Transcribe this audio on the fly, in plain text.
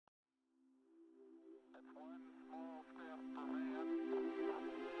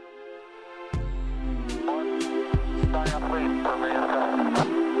complete for mankind.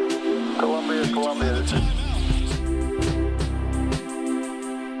 Columbia, this is...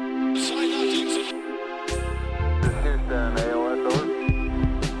 This is Houston, AOS, over.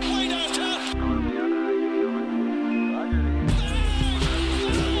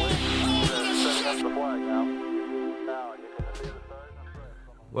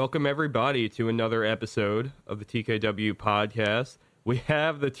 Welcome, everybody, to another episode of the TKW podcast. We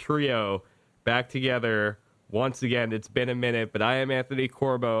have the trio back together once again. It's been a minute, but I am Anthony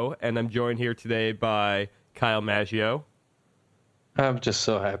Corbo, and I'm joined here today by Kyle Maggio. I'm just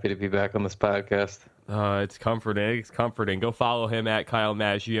so happy to be back on this podcast. It's comforting. It's comforting. Go follow him at Kyle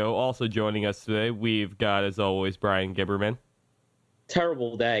Maggio. Also joining us today, we've got, as always, Brian Gibberman.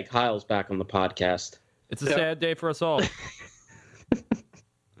 Terrible day. Kyle's back on the podcast. It's a sad day for us all.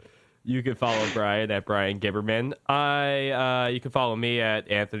 You can follow Brian at Brian Gibberman. You can follow me at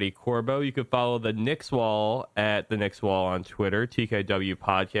Anthony Corbo. You can follow the Knicks Wall at the Knicks Wall on Twitter, TKW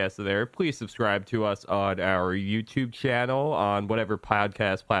Podcast there. Please subscribe to us on our YouTube channel, on whatever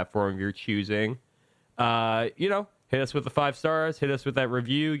podcast platform you're choosing. Hit us with the 5 stars, hit us with that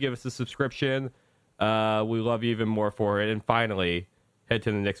review, give us a subscription. We love you even more for it. And finally, head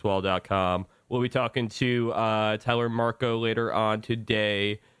to theknickswall.com. We'll be talking to Tyler Marco later on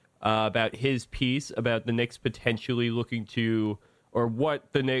today about his piece about the Knicks potentially looking to, or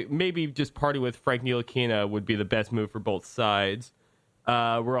what the Knicks, maybe just party with Frank Ntilikina would be the best move for both sides.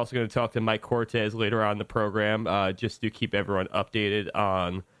 We're also going to talk to Mike Cortez later on in the program, just to keep everyone updated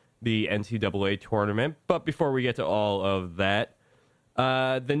on the NCAA tournament. But before we get to all of that,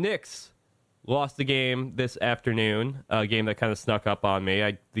 the Knicks lost the game this afternoon, a game that kind of snuck up on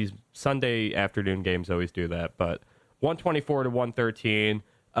me. These Sunday afternoon games always do that, but 124 to 113.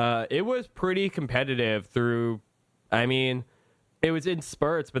 It was pretty competitive through, it was in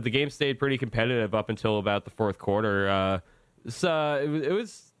spurts, but the game stayed pretty competitive up until about the fourth quarter. It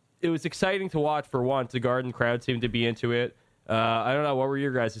was exciting to watch for once. The Garden crowd seemed to be into it. I don't know. What were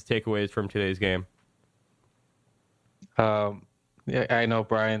your guys' takeaways from today's game? Yeah, I know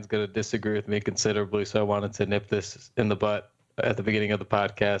Brian's going to disagree with me considerably, so I wanted to nip this in the butt at the beginning of the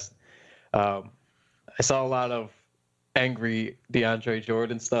podcast. I saw a lot of angry DeAndre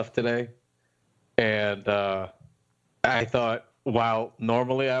Jordan stuff today, and I thought, while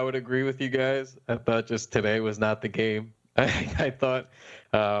normally I would agree with you guys, I thought just today was not the game. I thought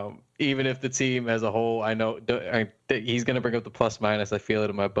even if the team as a whole, I know he's going to bring up the plus minus, I feel it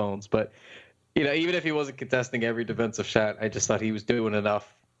in my bones, but even if he wasn't contesting every defensive shot, I just thought he was doing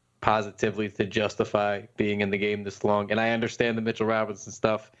enough positively to justify being in the game this long. And I understand the Mitchell Robinson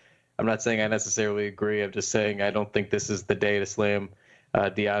stuff. I'm not saying I necessarily agree. I'm just saying I don't think this is the day to slam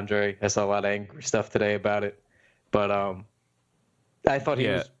DeAndre. I saw a lot of angry stuff today about it, but I thought he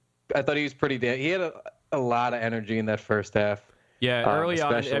was pretty damn. He had a lot of energy in that first half. Yeah, early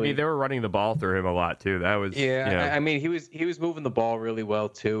on, they were running the ball through him a lot too. That was he was moving the ball really well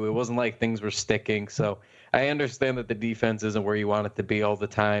too. It wasn't like things were sticking. So I understand that the defense isn't where you want it to be all the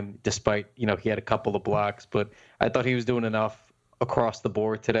time, despite he had a couple of blocks. But I thought he was doing enough across the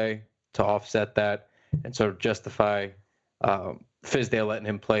board today to offset that and sort of justify Fizdale letting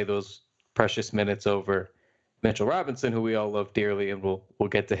him play those precious minutes over Mitchell Robinson, who we all love dearly, and we'll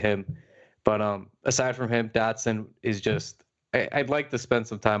get to him. But aside from him, Dotson is just I'd like to spend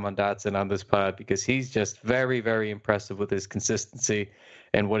some time on Dotson on this pod because he's just very, very impressive with his consistency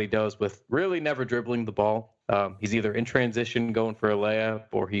and what he does with really never dribbling the ball. He's either in transition going for a layup,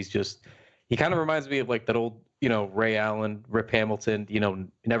 or he kind of reminds me of like that old Ray Allen, Rip Hamilton,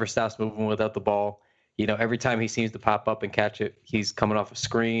 never stops moving without the ball. Every time he seems to pop up and catch it, he's coming off a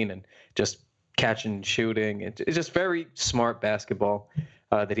screen and just catching and shooting. It's just very smart basketball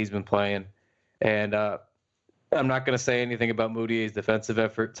that he's been playing. And I'm not going to say anything about Moutier's defensive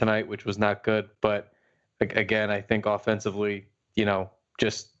effort tonight, which was not good. But again, I think offensively,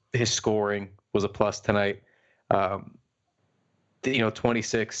 just his scoring was a plus tonight.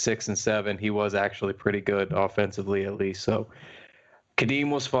 26, 6, and 7. He was actually pretty good offensively, at least. So Kadeem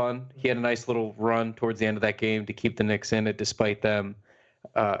was fun. He had a nice little run towards the end of that game to keep the Knicks in it, despite them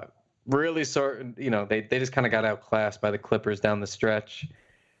really certain. They just kind of got outclassed by the Clippers down the stretch.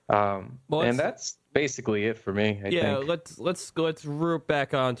 And that's basically it for me. I think. let's root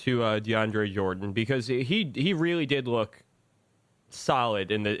back onto DeAndre Jordan, because he really did look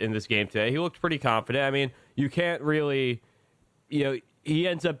solid in this game today. He looked pretty confident. You can't really. He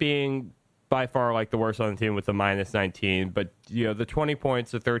ends up being by far like the worst on the team with the minus 19, but the 20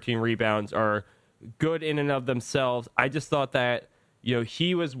 points, the 13 rebounds are good in and of themselves. I just thought that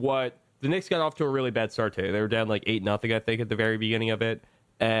he was what the Knicks got off to a really bad start today. They were down like 8-0, I think, at the very beginning of it,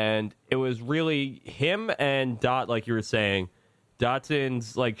 and it was really him and Dot, like you were saying.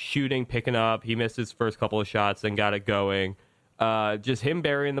 Dotson's like shooting, picking up. He missed his first couple of shots, then got it going. Just him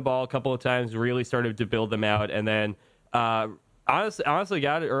burying the ball a couple of times really started to build them out, and then honestly,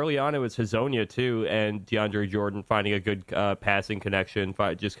 got it early on. It was Hazonia too, and DeAndre Jordan finding a good passing connection,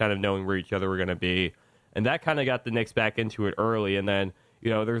 just kind of knowing where each other were going to be, and that kind of got the Knicks back into it early. And then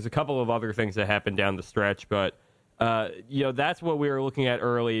there's a couple of other things that happened down the stretch, but that's what we were looking at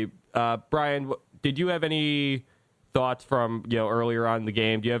early. Brian, did you have any thoughts from earlier on in the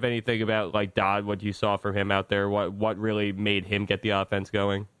game? Do you have anything about like Dodd, what you saw from him out there? What really made him get the offense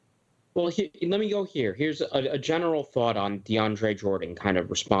going? Well, let me go here. Here's a general thought on DeAndre Jordan, kind of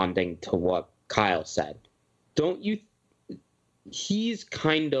responding to what Kyle said. He's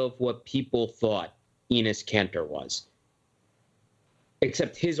kind of what people thought Enes Kanter was,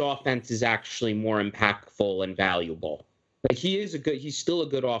 except his offense is actually more impactful and valuable. Like he's still a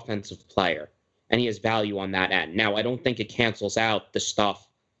good offensive player, and he has value on that end. Now, I don't think it cancels out the stuff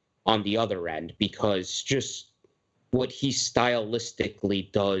on the other end, because just what he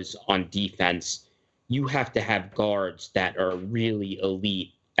stylistically does on defense, you have to have guards that are really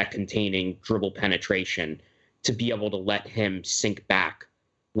elite at containing dribble penetration to be able to let him sink back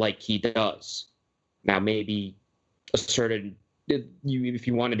like he does. Now, maybe if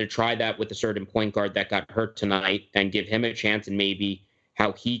you wanted to try that with a certain point guard that got hurt tonight and give him a chance, and maybe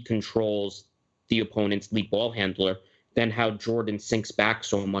how he controls the opponent's lead ball handler, then how Jordan sinks back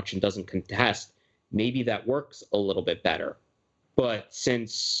so much and doesn't contest, maybe that works a little bit better. But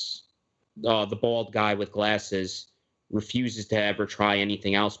since the bald guy with glasses refuses to ever try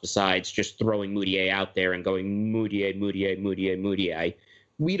anything else besides just throwing Moutier out there and going Moutier,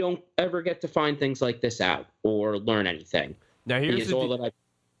 we don't ever get to find things like this out or learn anything. Now here's all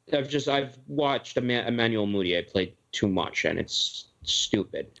that I've watched Emmanuel Moutier play too much, and it's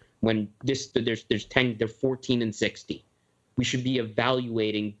stupid. When they're 14 and 60. We should be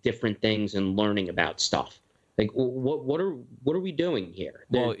evaluating different things and learning about stuff. Like, what are we doing here?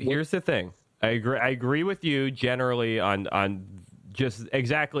 Well, here's the thing. I agree with you generally on just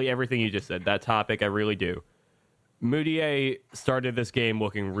exactly everything you just said. That topic, I really do. Moutier started this game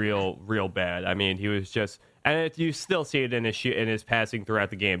looking real bad. I mean, he was just, and you still see it in his passing throughout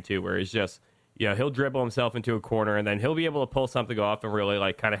the game too, where he's just, he'll dribble himself into a corner, and then he'll be able to pull something off and really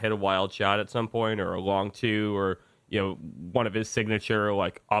like kind of hit a wild shot at some point, or a long two, or one of his signature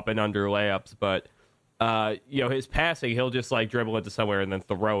like up and under layups. But his passing, he'll just like dribble into somewhere and then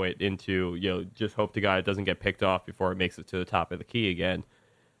throw it into, just hope to God it doesn't get picked off before it makes it to the top of the key again.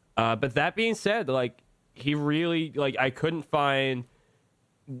 But that being said, like, he really, like, I couldn't find,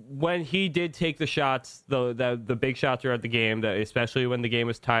 when he did take the shots, the big shots throughout the game, especially when the game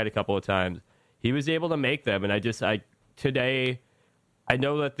was tied a couple of times, he was able to make them. And today, I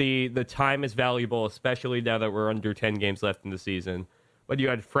know that the time is valuable, especially now that we're under 10 games left in the season. But you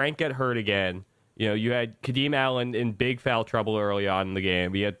had Frank get hurt again. You had Kadeem Allen in big foul trouble early on in the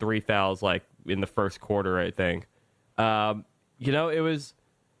game. He had 3 fouls like in the first quarter, I think. It was.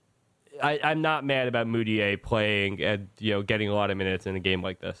 I'm not mad about Moutier playing and getting a lot of minutes in a game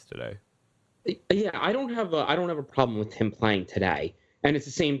like this today. Yeah, I don't have a problem with him playing today. And it's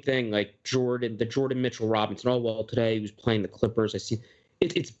the same thing, like the Jordan Mitchell Robinson. Oh, well, today he was playing the Clippers. I see.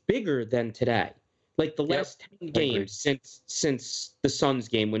 It's bigger than today. Like the last 10 games since the Suns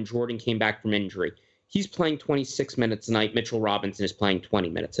game when Jordan came back from injury, he's playing 26 minutes a night. Mitchell Robinson is playing 20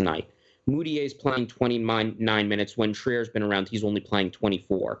 minutes a night. Moutier is playing 29 minutes. When Trier's been around, he's only playing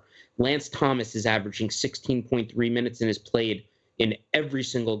 24. Lance Thomas is averaging 16.3 minutes and has played in every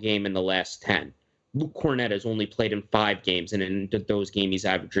single game in the last 10. Luke Cornett has only played in 5 games, and in those games he's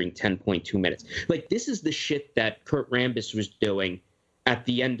averaging 10.2 minutes. Like, this is the shit that Kurt Rambis was doing at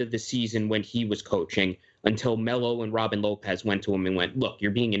the end of the season when he was coaching, until Melo and Robin Lopez went to him and went, look,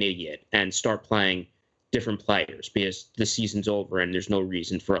 you're being an idiot, and start playing different players because the season's over and there's no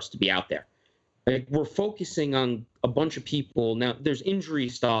reason for us to be out there. Like, we're focusing on a bunch of people. Now, there's injury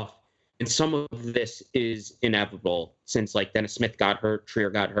stuff, and some of this is inevitable since, like, Dennis Smith got hurt, Trier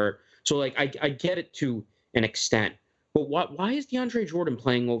got hurt. So, like, I get it to an extent. But why is DeAndre Jordan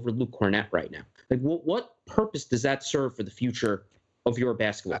playing over Luke Cornett right now? Like, what purpose does that serve for the future of your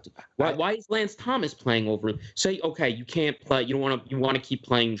basketball team? Why is Lance Thomas playing over? Say, okay, you can't play. You want to keep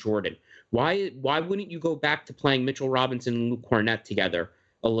playing Jordan. Why wouldn't you go back to playing Mitchell Robinson and Luke Cornett together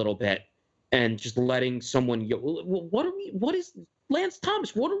a little bit and just letting someone? What is Lance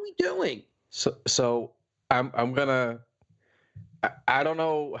Thomas? What are we doing? So I'm gonna. I don't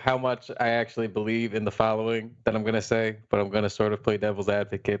know how much I actually believe in the following that I'm going to say, but I'm going to sort of play devil's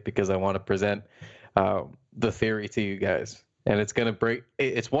advocate because I want to present the theory to you guys. and it's going to break.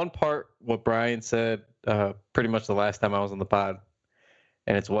 It's one part what Brian said pretty much the last time I was on the pod,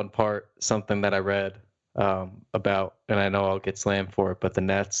 and it's one part something that I read about, and I know I'll get slammed for it, but the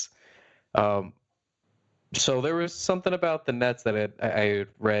Nets. So there was something about the Nets that I had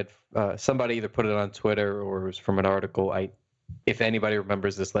read. Somebody either put it on Twitter or it was from an article. If anybody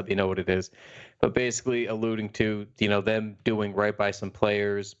remembers this, let me know what it is. But basically alluding to, them doing right by some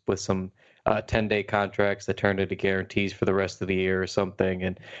players with some 10-day contracts that turned into guarantees for the rest of the year or something.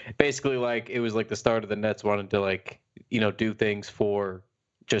 And basically it was like the start of the Nets wanting to do things for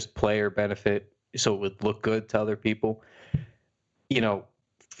just player benefit so it would look good to other people,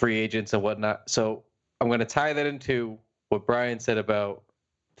 free agents and whatnot. So I'm going to tie that into what Brian said about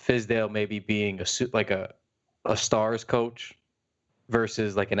Fizdale maybe being a stars coach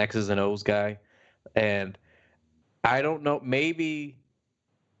versus like an X's and O's guy. And I don't know, maybe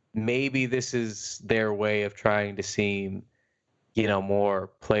this is their way of trying to seem,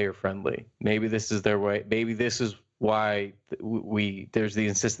 more player friendly. Maybe this is their way. Maybe this is why there's the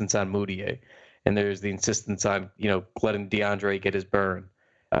insistence on Moutier and there's the insistence on, letting DeAndre get his burn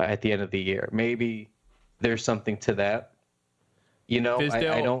at the end of the year. Maybe there's something to that. I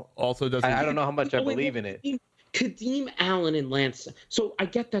don't know how much I believe in it. Kadeem Allen and Lance. So I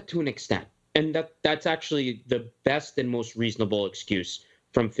get that to an extent. And that's actually the best and most reasonable excuse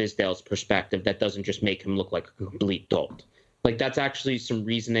from Fizdale's perspective that doesn't just make him look like a complete dolt. Like, that's actually some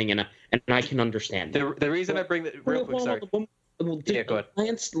reasoning, and I can understand that. The reason I bring that real quick, sorry. Yeah, go ahead.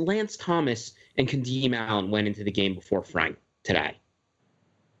 Lance Thomas and Kadeem Allen went into the game before Frank today.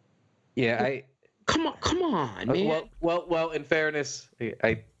 Yeah, Come on, man. Well. In fairness,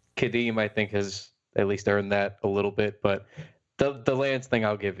 Kadeem, I think, has at least earned that a little bit. But the Lance thing,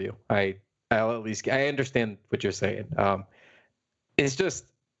 I'll give you. I understand what you're saying. It's just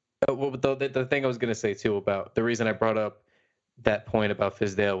the thing I was going to say too about the reason I brought up that point about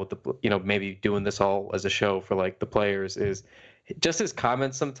Fizdale with the maybe doing this all as a show for like the players is just his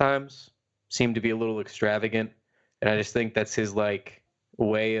comments sometimes seem to be a little extravagant, and I just think that's his like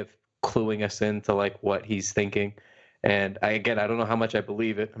way of cluing us into like what he's thinking. And I don't know how much I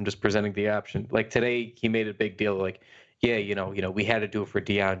believe it. I'm just presenting the option. Like today, he made a big deal. Like, yeah, we had to do it for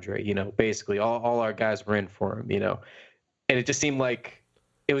DeAndre. Basically all our guys were in for him. And it just seemed like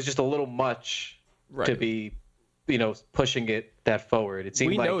it was just a little much to be, pushing it that forward. It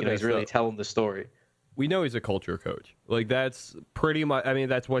seemed like he's really telling the story. We know he's a culture coach. Like, that's pretty much, I mean,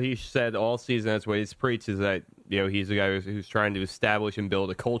 that's what he said all season. That's what he's preached, is that, he's a guy who's trying to establish and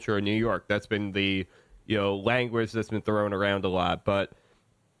build a culture in New York. That's been the, language that's been thrown around a lot. But,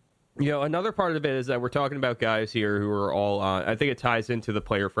 another part of it is that we're talking about guys here who are all on, I think it ties into the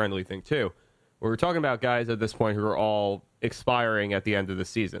player-friendly thing, too. We're talking about guys at this point who are all expiring at the end of the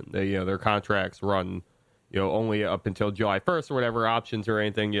season. They, their contracts run, only up until July 1st or whatever, options or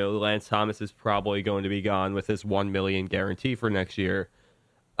anything. Lance Thomas is probably going to be gone with his $1 million guarantee for next year.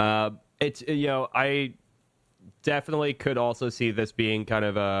 It's, I definitely could also see this being kind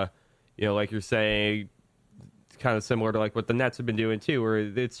of a, like you're saying, kind of similar to like what the Nets have been doing too, where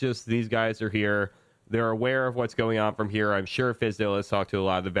it's just these guys are here. They're aware of what's going on from here. I'm sure Fizdale has talked to a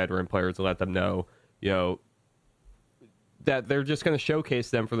lot of the veteran players to let them know, that they're just going to showcase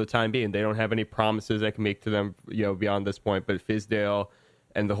them for the time being. They don't have any promises I can make to them, beyond this point. But Fizdale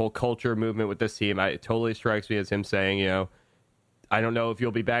and the whole culture movement with this team, it totally strikes me as him saying, I don't know if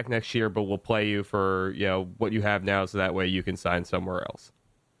you'll be back next year, but we'll play you for, what you have now, so that way you can sign somewhere else.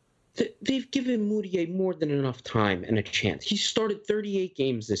 They've given Moutier more than enough time and a chance. He started 38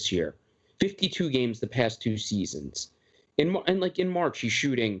 games this year, 52 games the past two seasons. And like in March, he's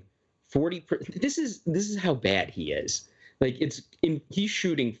shooting 40%. This is how bad he is. Like he's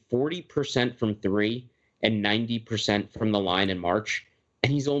shooting 40% from three and 90% from the line in March,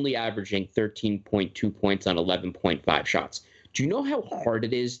 and he's only averaging 13.2 points on 11.5 shots. Do you know how hard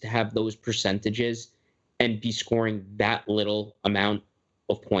it is to have those percentages and be scoring that little amount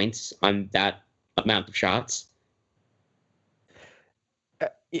of points on that amount of shots?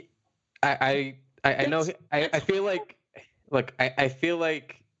 I know. I feel like, look, I feel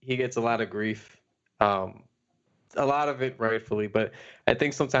like he gets a lot of grief. A lot of it rightfully, but I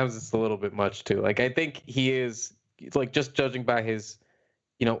think sometimes it's a little bit much too. Like, I think he is, like, just judging by his,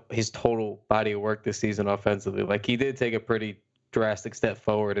 his total body of work this season offensively, like, he did take a pretty drastic step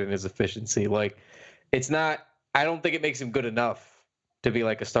forward in his efficiency. Like, it's not, I don't think it makes him good enough to be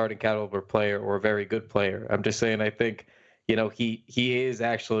like a starting caliber player or a very good player. I'm just saying, I think, he is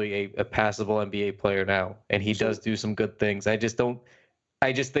actually a passable NBA player now, and he does do some good things. I just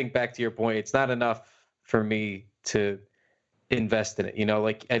think, back to your point, it's not enough for me to invest in it.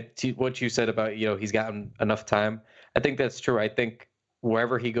 Like what you said about, he's gotten enough time. I think that's true. I think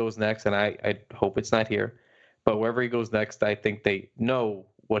wherever he goes next, and I hope it's not here, but wherever he goes next, I think they know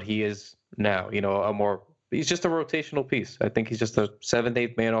what he is now. He's just a rotational piece. I think he's just a 7th,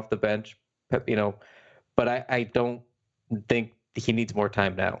 8th man off the bench, but I don't think he needs more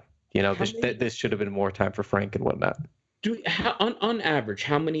time now. This should have been more time for Frank and whatnot. On average,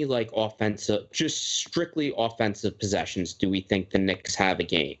 how many just strictly offensive possessions do we think the Knicks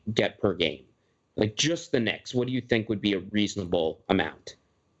get per game? Like just the Knicks, what do you think would be a reasonable amount?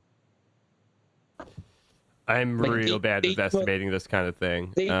 I'm real bad at estimating this kind of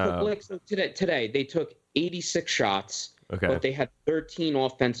thing. They took today they took 86 shots, but they had 13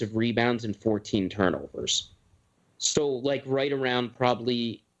 offensive rebounds and 14 turnovers. So right around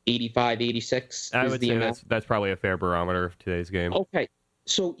probably 85, 86 I is would the say amount. that's probably a fair barometer of today's game. Okay.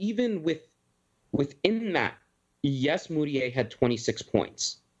 So even within that, yes, Moutier had 26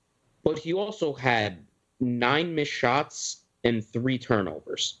 points, but he also had 9 missed shots and 3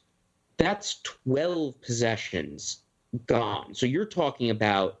 turnovers. That's 12 possessions gone. So you're talking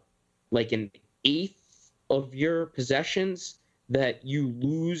about an eighth of your possessions that you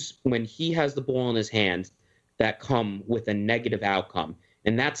lose when he has the ball in his hands that come with a negative outcome.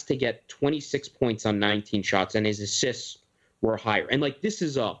 And that's to get 26 points on 19 shots, and his assists were higher. And this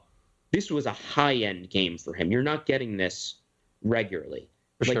was a high-end game for him. You're not getting this regularly.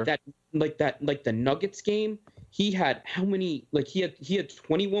 Sure. The Nuggets game, he had how many? He had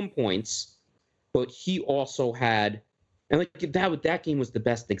 21 points, but he also had, and that game was the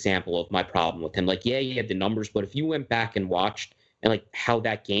best example of my problem with him. He had the numbers, but if you went back and watched and how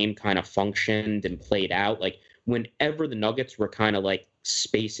that game kind of functioned and played out, whenever the Nuggets were kind of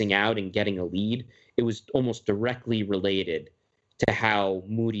spacing out and getting a lead, it was almost directly related to how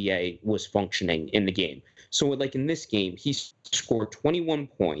Moutier was functioning in the game. So in this game, he scored 21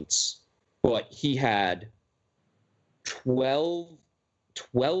 points, but he had 12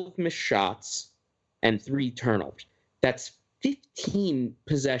 missed shots and 3 turnovers. That's 15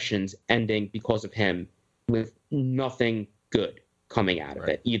 possessions ending because of him with nothing good coming out of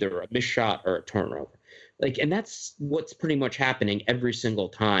it, either a missed shot or a turnover. And that's what's pretty much happening every single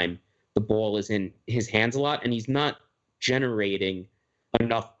time the ball is in his hands a lot, and he's not generating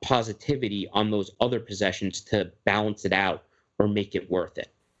enough positivity on those other possessions to balance it out or make it worth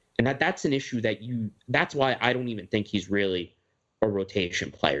it. And that's an issue that's why I don't even think he's really a rotation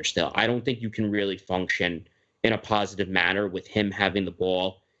player still. I don't think you can really function in a positive manner with him having the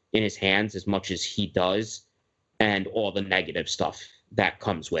ball in his hands as much as he does and all the negative stuff that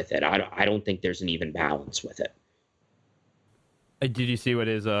comes with it. I don't think there's an even balance with it. Did you see what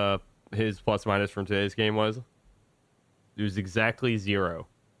his plus minus from today's game was? It was exactly 0.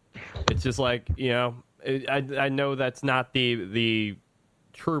 It's just I know that's not the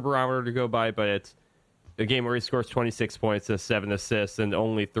true barometer to go by, but it's a game where he scores 26 points and 7 assists and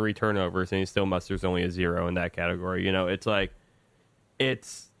only 3 turnovers, and he still musters only a 0 in that category.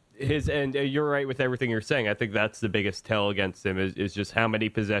 It's his, and you're right with everything you're saying. I think that's the biggest tell against him is just how many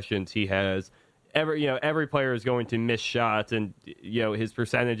possessions he has. Every player is going to miss shots, and his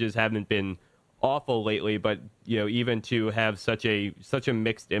percentages haven't been awful lately, but even to have such a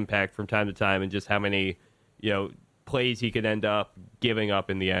mixed impact from time to time, and just how many plays he could end up giving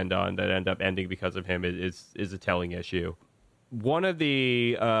up in the end on that end up ending because of him is a telling issue. One of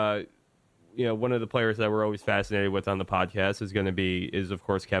the players that we're always fascinated with on the podcast is of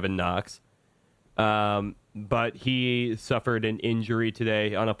course Kevin Knox, but he suffered an injury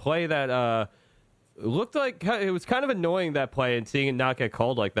today on a play that looked like it was kind of annoying, that play, and seeing it not get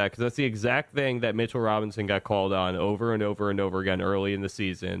called like that, because that's the exact thing that Mitchell Robinson got called on over and over and over again early in the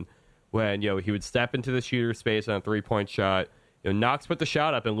season, when he would step into the shooter space on a 3-point shot. Knox put the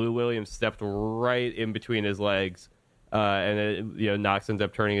shot up, and Lou Williams stepped right in between his legs, and Knox ends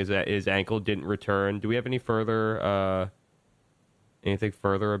up turning his ankle, didn't return. Do we have anything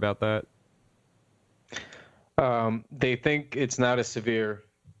further about that? They think it's not as severe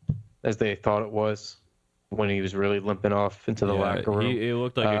as they thought it was when he was really limping off into the locker room. It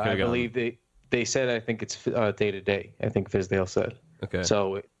looked like it could have gone. I believe they said, I think it's day to day. I think Fizdale said. Okay.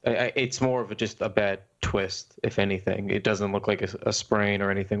 So it's more of just a bad twist, if anything. It doesn't look like a sprain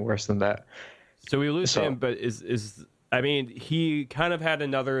or anything worse than that. So we lose him, but he kind of had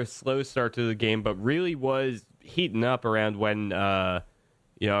another slow start to the game, but really was heating up around when the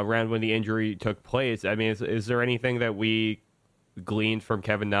injury took place. Is there anything that we gleaned from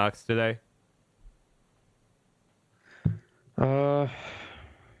Kevin Knox today? I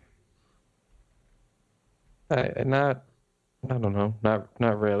don't know.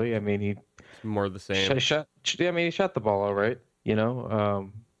 Not really. It's more the same. He shot the ball all right.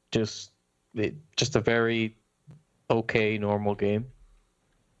 Just a very okay, normal game.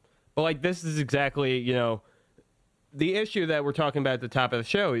 But like this is exactly, the issue that we're talking about at the top of the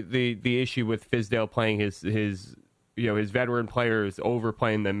show, the issue with Fizdale playing his his veteran players,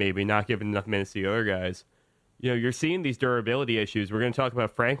 overplaying them, maybe not giving enough minutes to the other guys. You're seeing these durability issues. We're going to talk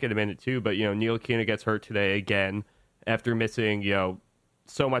about Frank in a minute too, but Ntilikina gets hurt today again after missing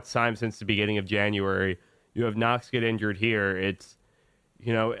so much time since the beginning of January. You have Knox get injured here. It's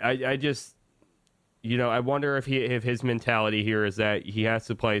I just I wonder if his mentality here is that he has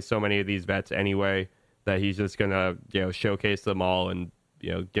to play so many of these vets anyway, that he's just gonna showcase them all and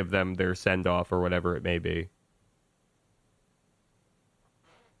give them their send off or whatever it may be.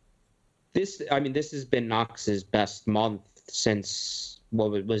 This has been Knox's best month since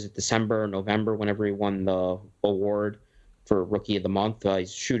what was it, December or November, whenever he won the award for Rookie of the Month.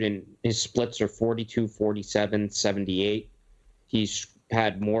 He's shooting, his splits are 42, 47, 78. He's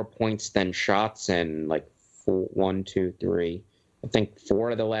had more points than shots and like 4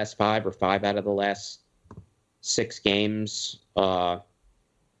 out of the last 5 or 5 out of the last 6 games. I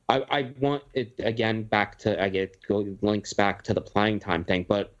want it again back to links back to the playing time thing,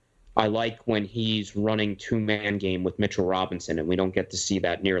 but I like when he's running 2-man game with Mitchell Robinson, and we don't get to see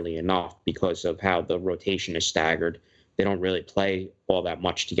that nearly enough because of how the rotation is staggered. They don't really play all that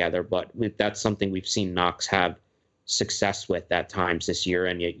much together, but that's something we've seen Knox have success with at times this year,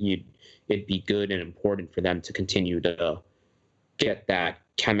 and it'd be good and important for them to continue to get that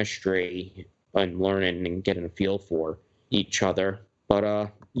chemistry and learning and getting a feel for each other.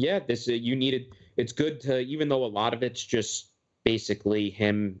 But it's good to, even though a lot of it's just basically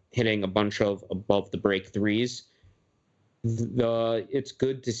him hitting a bunch of above the break threes, it's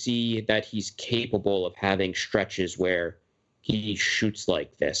good to see that he's capable of having stretches where he shoots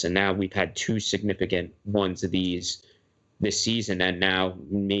like this. And now we've had 2 significant ones of these this season, and now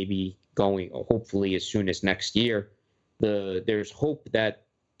maybe going, hopefully as soon as next year, there's hope that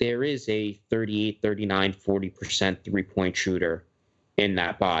there is a 38, 39, 40% 3-point shooter in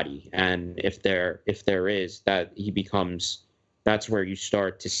that body. And if there is, that he becomes, that's where you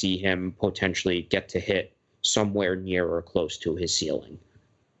start to see him potentially get to hit somewhere near or close to his ceiling.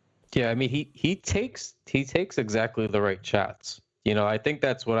 Yeah, I mean, he takes exactly the right shots. I think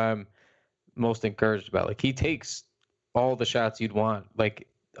that's what I'm most encouraged about. Like, he takes all the shots you'd want, like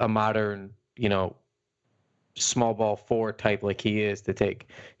a modern, small ball 4 type like he is to take.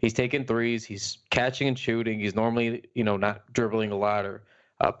 He's taking threes, he's catching and shooting. He's normally, not dribbling a lot or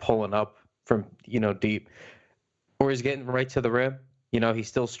pulling up from, deep, or he's getting right to the rim. He's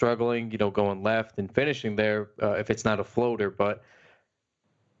still struggling, going left and finishing there if it's not a floater. But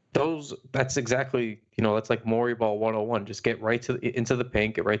that's exactly, that's like Morey ball 101. Just get right into the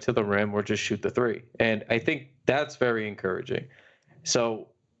paint, get right to the rim, or just shoot the 3. And I think that's very encouraging. So,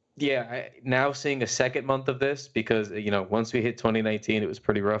 yeah, now seeing a second month of this, because, once we hit 2019, it was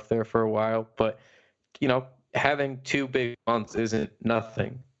pretty rough there for a while. But, having 2 big months isn't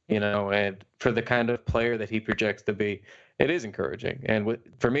nothing, and for the kind of player that he projects to be, it is encouraging. And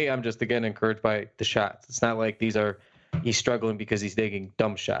for me, I'm just, again, encouraged by the shots. It's not like he's struggling because he's taking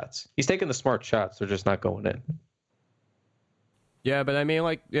dumb shots. He's taking the smart shots. They're just not going in. Yeah, but I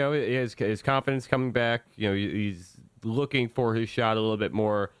mean, his confidence coming back. He's looking for his shot a little bit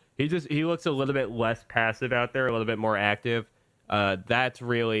more. He looks a little bit less passive out there, a little bit more active. That's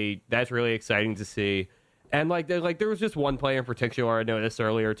really exciting to see. And there was just one player in particular I noticed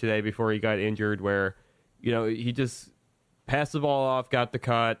earlier today before he got injured, where he just passed the ball off, got the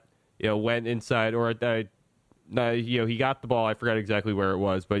cut, went inside, or he got the ball. I forgot exactly where it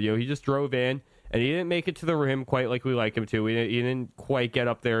was, but he just drove in, and he didn't make it to the rim quite like we like him to. He didn't quite get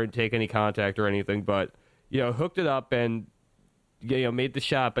up there and take any contact or anything, but hooked it up and made the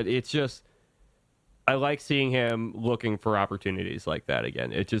shot. But it's just, I like seeing him looking for opportunities like that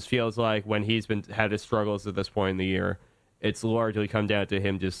again. It just feels like when he's had his struggles at this point in the year, it's largely come down to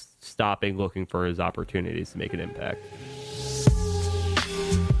him just stopping looking for his opportunities to make an impact.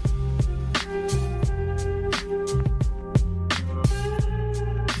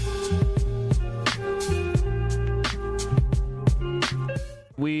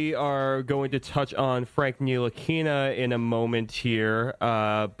 We are going to touch on Frank Ntilikina in a moment here,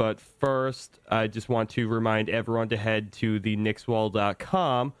 but first, I just want to remind everyone to head to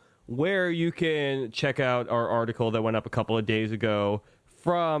thenixwall.com, where you can check out our article that went up a couple of days ago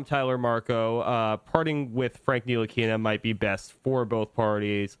from Tyler Marco. Parting with Frank Ntilikina might be best for both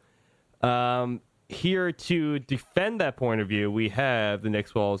parties. Here to defend that point of view, we have the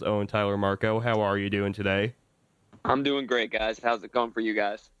Knicks Wall's own Tyler Marco. How are you doing today? I'm doing great, guys. How's it going for you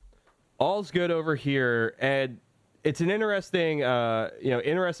guys? All's good over here. And it's an interesting,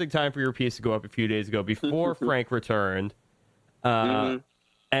 interesting time for your piece to go up a few days ago before Frank returned. And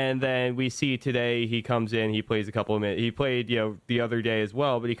then we see today he comes in, he plays a couple of minutes. He played, the other day as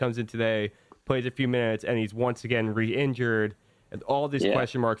well, but he comes in today, plays a few minutes, and he's once again re-injured, and all these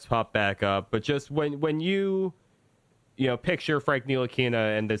question marks pop back up. But just when you picture Frank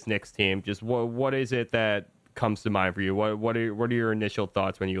Ntilikina and this Knicks team, just what is it that comes to mind for you? What are your initial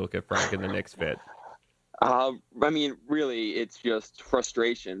thoughts when you look at Frank and the Knicks fit? I mean, really, it's just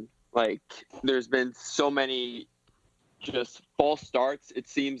frustration. Like, there's been so many just false starts. It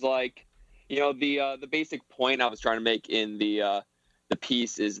seems like, the basic point I was trying to make in the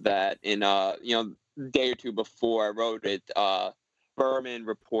piece is that in day or two before I wrote it, Berman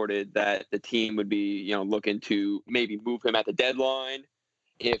reported that the team would be looking to maybe move him at the deadline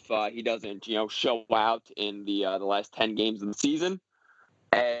if he doesn't show out in the last 10 games of the season.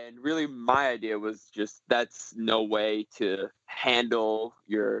 And really, my idea was just that's no way to handle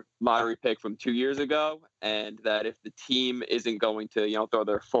your lottery pick from 2 years ago, and that if the team isn't going to, throw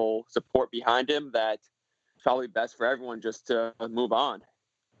their full support behind him, that's probably best for everyone just to move on.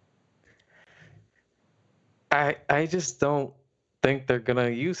 I just don't think they're gonna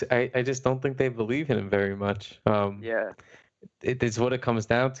use it. I just don't think they believe in him very much. It's what it comes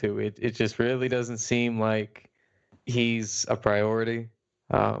down to. It just really doesn't seem like he's a priority.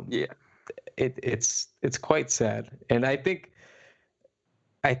 It's quite sad, and I think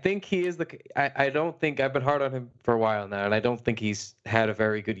he is I don't think I've been hard on him for a while now, and I don't think he's had a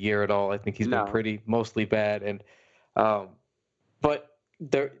very good year at all. I think he's been mostly bad, and but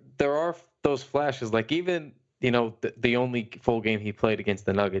there are those flashes, like even the only full game he played against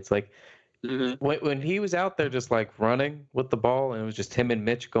the Nuggets, like when he was out there just like running with the ball, and it was just him and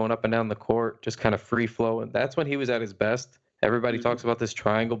Mitch going up and down the court, just kind of free flowing. That's when he was at his best. Everybody talks about this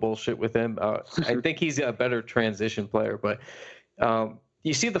triangle bullshit with him. I think he's a better transition player, but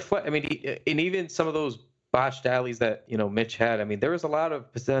you see and even some of those botched alleys that Mitch had. I mean, there was a lot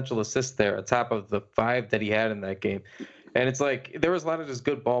of potential assists there on top of the 5 that he had in that game, and it's like there was a lot of just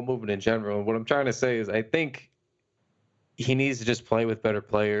good ball movement in general. And what I'm trying to say is, I think he needs to just play with better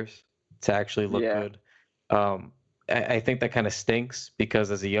players to actually look good. I think that kind of stinks because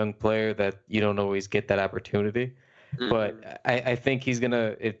as a young player that you don't always get that opportunity. But I think he's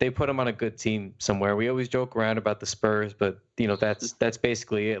gonna, if they put him on a good team somewhere. We always joke around about the Spurs, but that's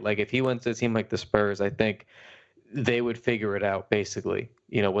basically it. Like if he went to a team like the Spurs, I think they would figure it out basically.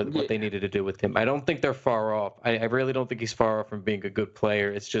 What they needed to do with him. I don't think they're far off. I really don't think he's far off from being a good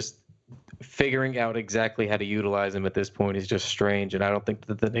player. It's just figuring out exactly how to utilize him at this point is just strange, and I don't think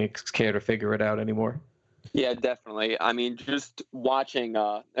that the Knicks care to figure it out anymore. Yeah, definitely. I mean, just watching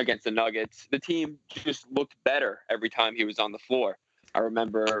against the Nuggets, the team just looked better every time he was on the floor. I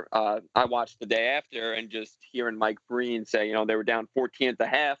remember I watched the day after and just hearing Mike Breen say, they were down 14 at the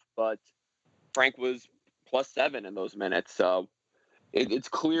half, but Frank was +7 in those minutes. So it's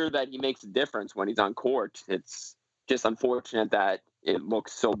clear that he makes a difference when he's on court. It's just unfortunate that it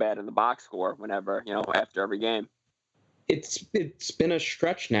looks so bad in the box score whenever, after every game. It's been a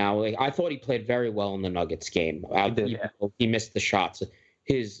stretch now. Like, I thought he played very well in the Nuggets game. He missed the shots.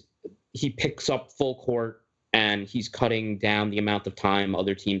 He picks up full court, and he's cutting down the amount of time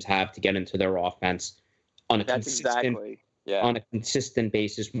other teams have to get into their offense on a consistent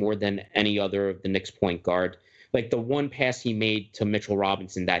basis more than any other of the Knicks point guard. Like the one pass he made to Mitchell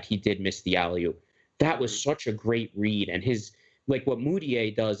Robinson that he did miss the alley-oop, that was such a great read. And what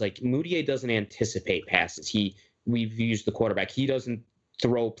Moutier does, like Moutier doesn't anticipate passes. We've used the quarterback. He doesn't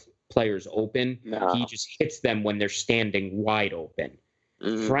throw players open. No. He just hits them when they're standing wide open.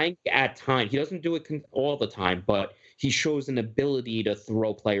 Frank, at times, he doesn't do it all the time, but he shows an ability to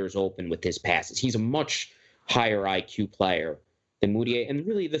throw players open with his passes. He's a much higher IQ player than Moutier. And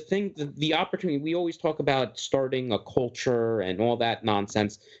really, the opportunity, we always talk about starting a culture and all that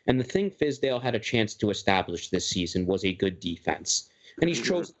nonsense. And the thing Fizdale had a chance to establish this season was a good defense. And he's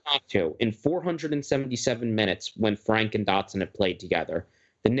chosen not to. In 477 minutes, when Frank and Dotson have played together,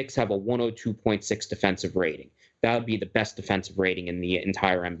 the Knicks have a 102.6 defensive rating. That would be the best defensive rating in the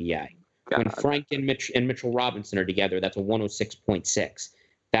entire NBA. When Frank and Mitchell Robinson are together, that's a 106.6.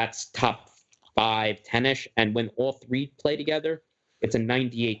 That's top 5, 10-ish. And when all three play together, it's a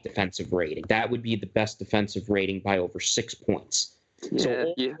 98 defensive rating. That would be the best defensive rating by over 6 points.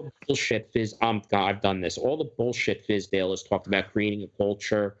 The bullshit I've done this. All the bullshit Fizdale has talked about creating a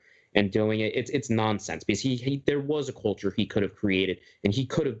culture and doing it. It's nonsense because there was a culture he could have created, and he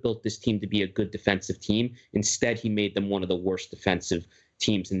could have built this team to be a good defensive team. Instead, he made them one of the worst defensive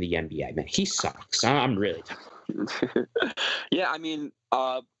teams in the NBA. Man, he sucks. I'm really tired. Yeah, I mean,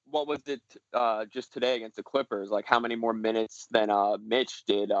 what was it just today against the Clippers? Like, how many more minutes than Mitch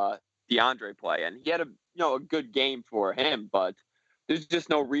did DeAndre play? And he had a good game for him, but there's just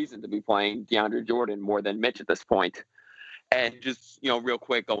no reason to be playing DeAndre Jordan more than Mitch at this point. And just, real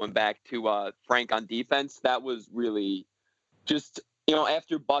quick, going back to Frank on defense, that was really just,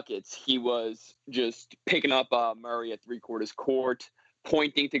 after buckets, he was just picking up Murray at three-quarters court,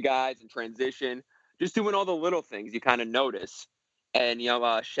 pointing to guys in transition, just doing all the little things you kind of notice. And,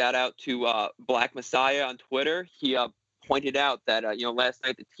 shout out to Black Messiah on Twitter. He pointed out that, last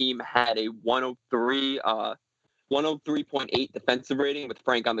night the team had a 103.8 defensive rating with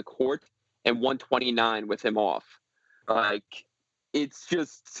Frank on the court and 129 with him off. Like, it's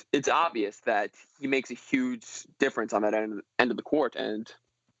obvious that he makes a huge difference on that end of the court, and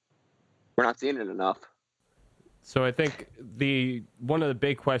we're not seeing it enough. So I think one of the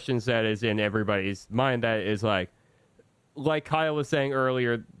big questions that is in everybody's mind that is like Kyle was saying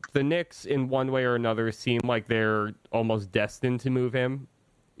earlier, the Knicks in one way or another seem like they're almost destined to move him,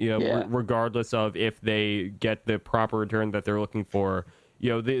 regardless of if they get the proper return that they're looking for.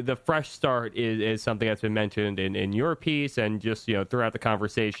 The fresh start is something that's been mentioned in your piece and just, throughout the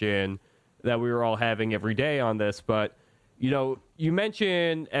conversation that we were all having every day on this. But, you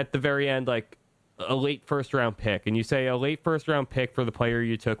mentioned at the very end, like, a late first-round pick, and you say a late first-round pick for the player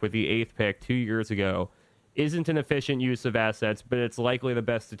you took with the 8th pick 2 years ago isn't an efficient use of assets, but it's likely the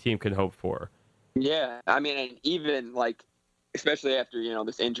best the team can hope for. Yeah, I mean, and even, like, especially after,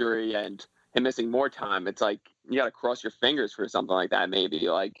 this injury and missing more time, it's like you got to cross your fingers for something like that. Maybe,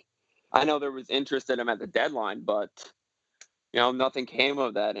 like, I know there was interest in him at the deadline, but nothing came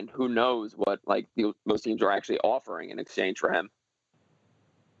of that, and who knows what most teams are actually offering in exchange for him.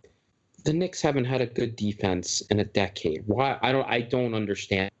 The Knicks haven't had a good defense in a decade. Why? I don't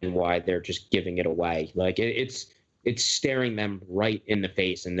understand why they're just giving it away. Like, it's staring them right in the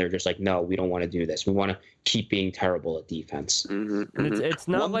face, and they're just like, no, we don't want to do this. We want to keep being terrible at defense. Mm-hmm, and it's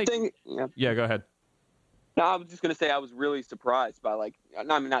not one thing. Yeah, go ahead. No, I was just going to say I was really surprised by,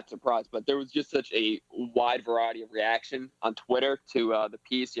 not surprised, but there was just such a wide variety of reaction on Twitter to the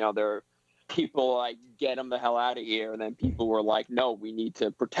piece. There are people like, get him the hell out of here. And then people were like, no, we need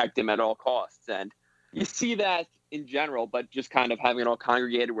to protect him at all costs. And you see that in general, but just kind of having it all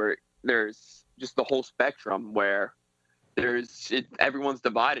congregated where there's just the whole spectrum where everyone's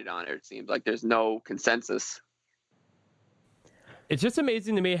divided on it. It seems like there's no consensus. It's just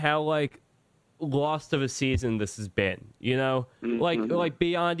amazing to me how, lost of a season this has been, Mm-hmm. like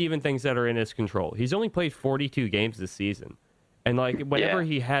beyond even things that are in his control. He's only played 42 games this season, and whenever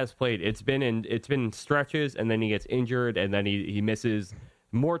he has played, it's been in stretches, and then he gets injured, and then he misses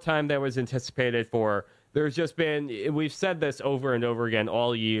more time than was anticipated for. There's just been, we've said this over and over again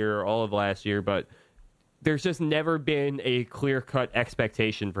all year, all of last year, but there's just never been a clear-cut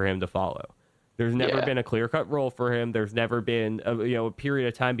expectation for him to follow. There's never been a clear-cut role for him. There's never been a period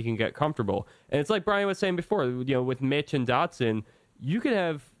of time he can get comfortable. And it's like Brian was saying before, with Mitch and Dotson, you could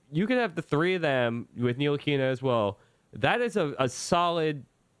have the three of them with Ntilikina as well. That is a solid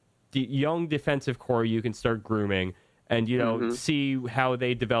young defensive core you can start grooming and see how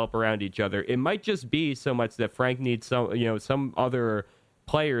they develop around each other. It might just be so much that Frank needs some other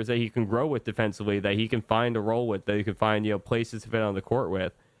players that he can grow with defensively, that he can find a role with, that he can find places to fit on the court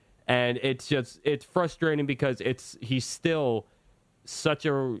with. And it's frustrating because he's still such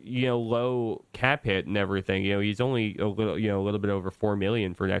a low cap hit and everything. He's only a little bit over $4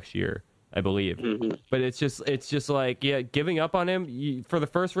 million for next year, I believe. Mm-hmm. But it's just like, giving up on him for the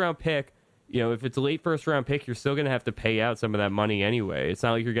first round pick. If it's a late first round pick, you're still going to have to pay out some of that money anyway. It's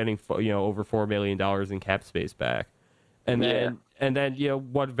not like you're getting over $4 million in cap space back. And then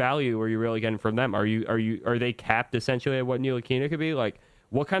what value are you really getting from them? Are they capped essentially at what Ntilikina could be? Like,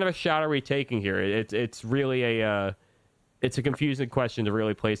 what kind of a shot are we taking here? It's really it's a confusing question to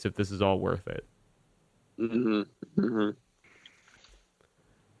really place if this is all worth it. Mm-hmm.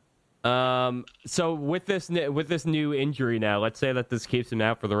 Mm-hmm. So with this new injury now, let's say that this keeps him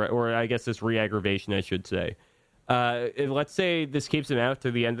out or I guess this re-aggravation, I should say. Let's say this keeps him out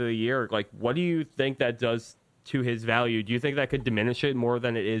to the end of the year. Like, what do you think that does to his value? Do you think that could diminish it more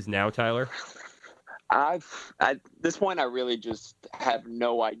than it is now, Tyler? At this point, I really just have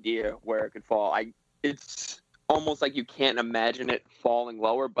no idea where it could fall. It's almost like you can't imagine it falling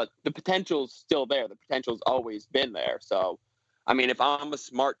lower, but the potential's still there. The potential's always been there. So, I mean, if I'm a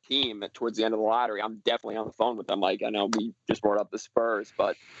smart team towards the end of the lottery, I'm definitely on the phone with them. Like, I know we just brought up the Spurs,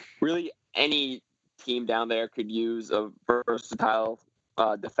 but really any team down there could use a versatile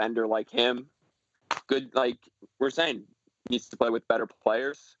defender like him. Good, like we're saying, needs to play with better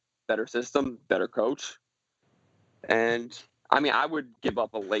players, better system, better coach. And I mean, I would give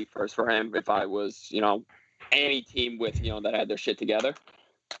up a late first for him if I was, any team with, that had their shit together.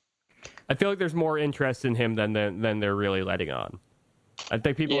 I feel like there's more interest in him than they're really letting on. I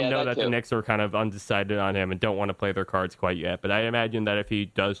think people know that the Knicks are kind of undecided on him and don't want to play their cards quite yet. But I imagine that if he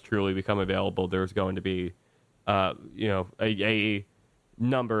does truly become available, there's going to be, a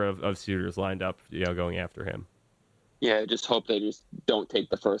number of suitors lined up, going after him. Yeah, just hope they just don't take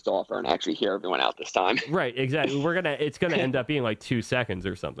the first offer and actually hear everyone out this time. Right, exactly. It's gonna end up being like 2 seconds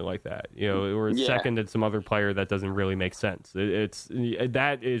or something like that. Or second and some other player that doesn't really make sense.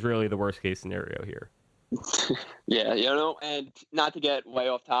 That is really the worst case scenario here. Yeah, and not to get way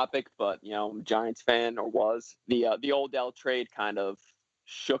off topic, but I'm a Giants fan, or was. The Odell trade kind of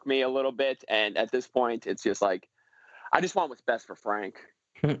shook me a little bit, and at this point, it's just like I just want what's best for Frank.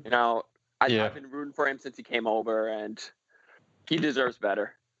 I've been rooting for him since he came over, and he deserves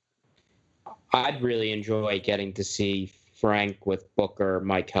better. I'd really enjoy getting to see Frank with Booker,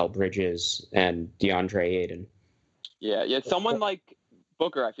 Mikal Bridges, and DeAndre Ayton. Yeah. Someone like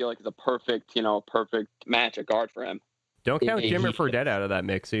Booker, I feel like, is a perfect match at guard for him. Don't count Jimmer Fredette out of that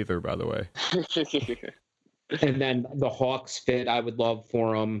mix either, by the way. And then the Hawks fit, I would love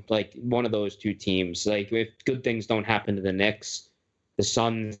for them. Like, one of those two teams. Like, if good things don't happen to the Knicks, the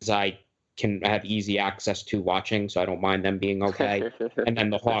Suns, I can have easy access to watching, so I don't mind them being okay. And then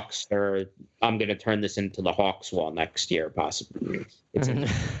the Hawks I'm going to turn this into the Hawks wall next year, possibly.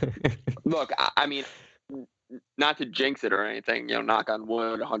 Look, I mean, not to jinx it or anything, knock on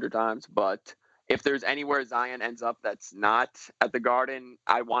wood 100 times, but if there's anywhere Zion ends up that's not at the Garden,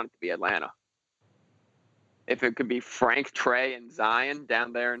 I want it to be Atlanta. If it could be Frank, Trey, and Zion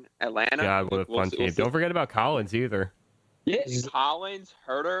down there in Atlanta. God, what a fun team. Don't forget about Collins either. Yeah, Collins,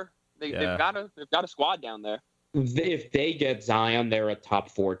 Herter. They've got a squad down there. If they get Zion, they're a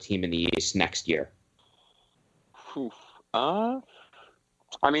top 4 team in the East next year. I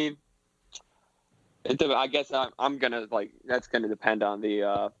mean, I guess I'm gonna that's gonna depend on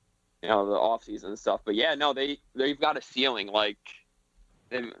the the off season and stuff. But yeah, no, they've got a ceiling. Like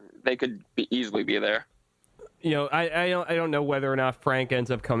they could easily be there. I don't know whether or not Frank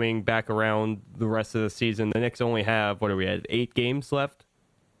ends up coming back around the rest of the season. The Knicks only have 8 games left.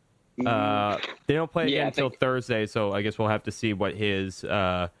 They don't play again until Thursday, so I guess we'll have to see what his,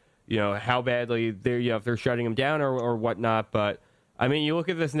 how badly if they're shutting him down or whatnot. But I mean, you look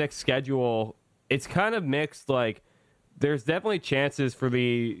at this Knicks schedule, it's kind of mixed. Like, there's definitely chances for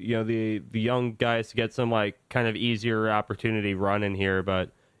the young guys to get some kind of easier opportunity run in here, but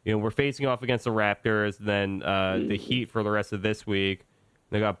we're facing off against the Raptors, then the Heat for the rest of this week.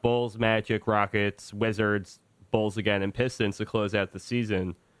 They got Bulls, Magic, Rockets, Wizards, Bulls again, and Pistons to close out the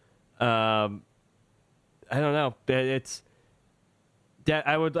season. I don't know. It's that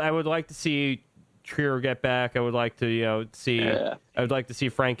I would like to see Trier get back. I would like to see. I would like to see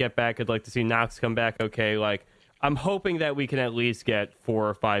Frank get back. I'd like to see Knox come back. Okay, I'm hoping that we can at least get 4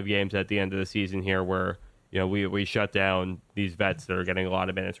 or 5 games at the end of the season here where we shut down these vets that are getting a lot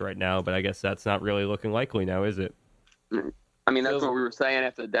of minutes right now. But I guess that's not really looking likely now, is it? I mean, that's what we were saying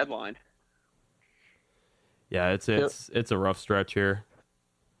after the deadline. Yeah, it's a rough stretch here.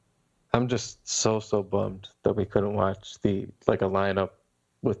 I'm just so bummed that we couldn't watch a lineup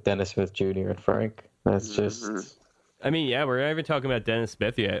with Dennis Smith Jr. and Frank. That's just. I mean, yeah, we're not even talking about Dennis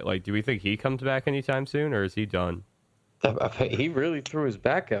Smith yet. Do we think he comes back anytime soon, or is he done? He really threw his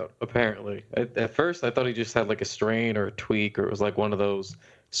back out, apparently. At first, I thought he just had a strain or a tweak, or it was one of those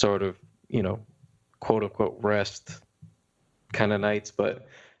sort of, quote unquote rest kind of nights. But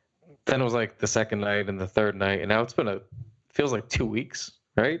then it was the second night and the third night, and now feels like 2 weeks,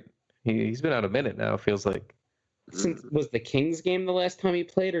 right? He's been out a minute now, it feels like. Was the Kings game the last time he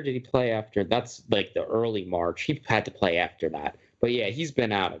played, or did he play after? That's the early March. He had to play after that. But yeah, he's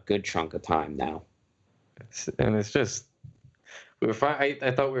been out a good chunk of time now. And it's just,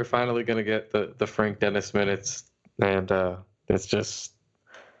 I thought we were finally going to get the Frank Dennis minutes, and it's just,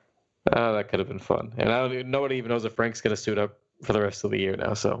 that could have been fun. And nobody even knows if Frank's going to suit up for the rest of the year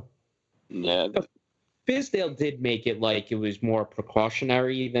now. So yeah. Fizdale did make it it was more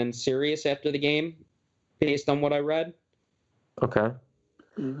precautionary than serious after the game, based on what I read. Okay.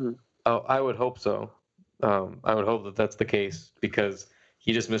 Mm-hmm. Oh, I would hope so. I would hope that that's the case, because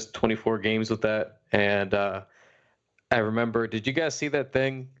he just missed 24 games with that. And I remember, did you guys see that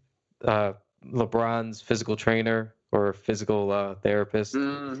thing? LeBron's physical trainer or physical therapist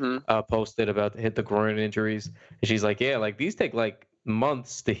posted about the groin injuries. And she's like, yeah, these take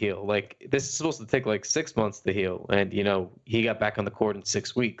months to heal. This is supposed to take 6 months to heal. And, he got back on the court in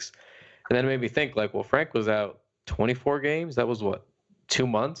 6 weeks. And then it made me think well, Frank was out 24 games. That was 2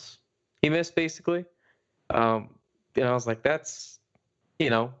 months he missed basically. And I was like, that's,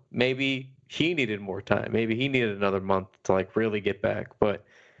 maybe he needed more time. Maybe he needed another month to like really get back. But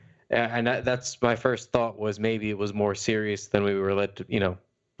and that's my first thought was maybe it was more serious than we were led to,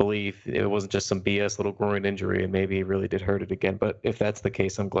 believe. It wasn't just some BS little groin injury, and maybe he really did hurt it again. But if that's the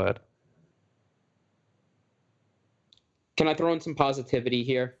case, I'm glad. Can I throw in some positivity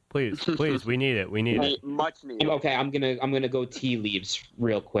here? Please, we need it. We need it. Much needed. Okay, I'm gonna go tea leaves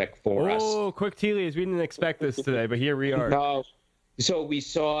real quick for us. Oh, quick tea leaves. We didn't expect this today, but here we are. No. So we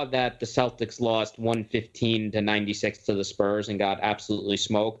saw that the Celtics lost 115-96 to the Spurs and got absolutely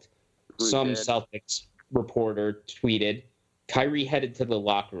smoked. Some Celtics reporter tweeted, Kyrie headed to the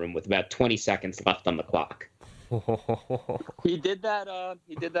locker room with about 20 seconds left on the clock. He did that.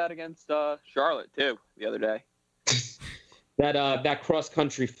 He did that against Charlotte too the other day. That cross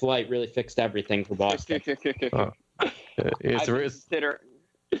country flight really fixed everything for Boston.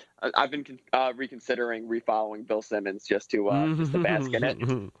 I've been reconsidering refollowing Bill Simmons just to bask in it.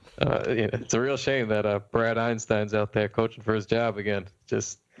 It's a real shame that Brad Einstein's out there coaching for his job again.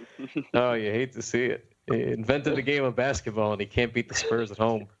 Just you hate to see it. He invented the game of basketball and he can't beat the Spurs at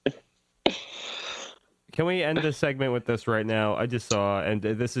home. Can we end this segment with this right now? I just saw, and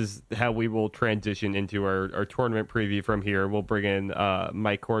this is how we will transition into our tournament preview from here. We'll bring in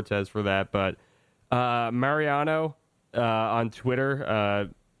Mike Cortez for that. But Mariano on Twitter,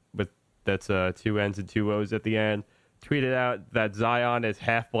 that's 2 N's and 2 O's at the end, tweeted out that Zion is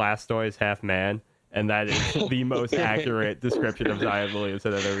half Blastoise, half man. And that is the most accurate description of Zion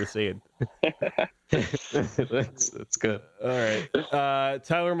Williamson I've ever seen. That's good. All right.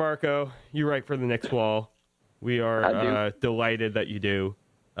 Tyler Marco, you write for the Knicks Wall. We are delighted that you do.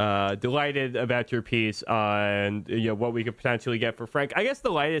 Delighted about your piece on what we could potentially get for Frank. I guess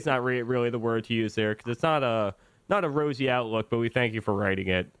delighted is not really the word to use there because it's not a rosy outlook, but we thank you for writing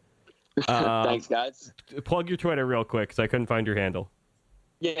it. Thanks, guys. Plug your Twitter real quick because I couldn't find your handle.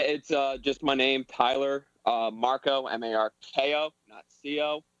 Yeah, it's just my name, Tyler Marco, Marko, not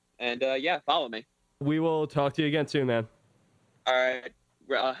CO. And follow me. We will talk to you again soon, man. All right.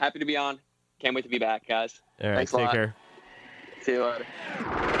 We're happy to be on. Can't wait to be back, guys. All right. Thanks Take care. See you later.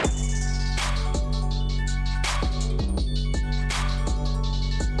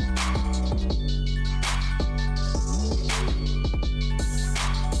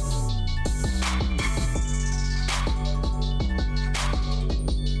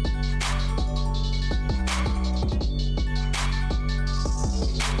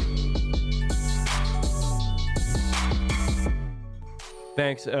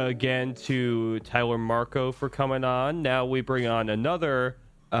 Thanks again to Tyler Marco for coming on. Now we bring on another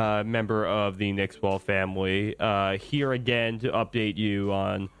member of the Knicks Wall family here again to update you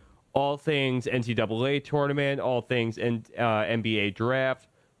on all things NCAA tournament, all things NBA draft.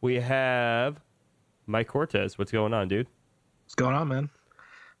 We have Mike Cortez. What's going on, dude? What's going on, man?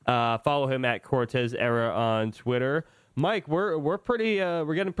 Follow him at Cortez Era on Twitter. Mike, we're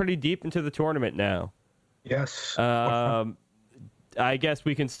getting pretty deep into the tournament now. Yes. I guess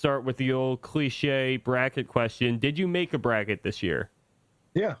we can start with the old cliche bracket question. Did you make a bracket this year?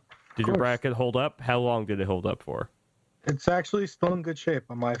 Yeah. Did your bracket hold up? How long did it hold up for? It's actually still in good shape.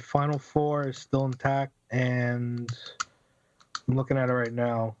 My Final Four is still intact, and I'm looking at it right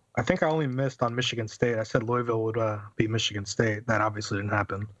now. I think I only missed on Michigan State. I said Louisville would beat Michigan State. That obviously didn't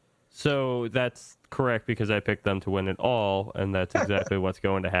happen. So that's correct because I picked them to win it all, and that's exactly what's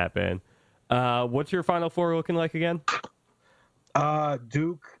going to happen. What's your Final Four looking like again?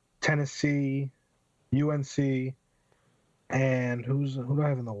 Duke, Tennessee, UNC, and who do I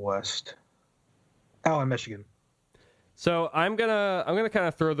have in the West? And Michigan. So I'm gonna kind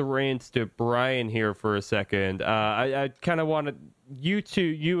of throw the reins to Brian here for a second. I kind of wanted you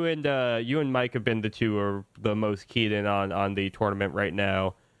and Mike have been the two who are the most keyed in on the tournament right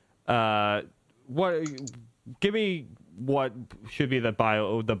now. Give me what should be the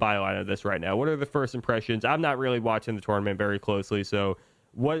byline of this right now. What are the first impressions? I'm not really watching the tournament very closely, so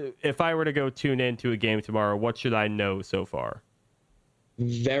what if I were to go tune into a game tomorrow? What should I know so far?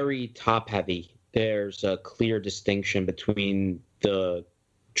 Very top heavy. There's a clear distinction between the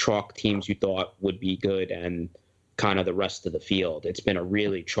chalk teams you thought would be good and kind of the rest of the field. It's been a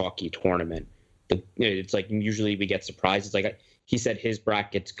really chalky tournament. It's like usually we get surprises. Like he said, his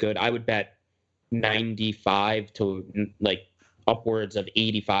bracket's good. I would bet 95 to like upwards of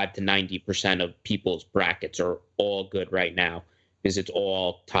 85 to 90% of people's brackets are all good right now because it's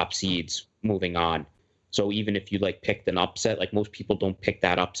all top seeds moving on. So even if you like picked an upset, like most people don't pick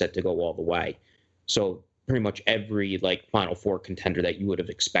that upset to go all the way. So pretty much every like Final Four contender that you would have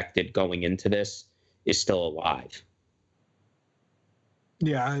expected going into this is still alive.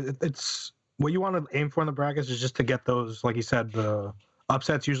 Yeah, it's what you want to aim for in the brackets is just to get those, like you said, the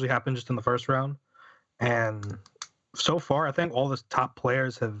upsets usually happen just in the first round. And so far, I think all the top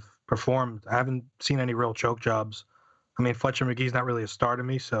players have performed. I haven't seen any real choke jobs. I mean, Fletcher McGee's not really a star to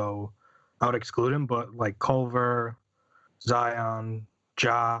me, so I would exclude him. But like Culver, Zion,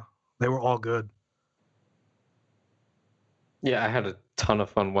 Ja, they were all good. Yeah, I had a ton of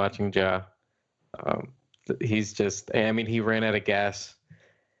fun watching Ja. He's just, I mean, he ran out of gas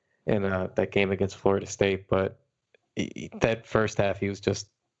in that game against Florida State, but that first half, he was just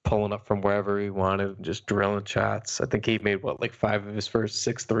pulling up from wherever he wanted, just drilling shots. I think he made, like 5 of his first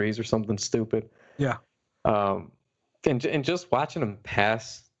 6 threes or something stupid. Yeah. And just watching him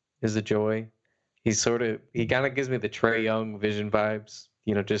pass is a joy. He kind of gives me the Trae Young vision vibes,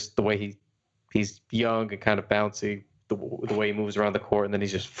 just the way he's young and kind of bouncy, the way he moves around the court, and then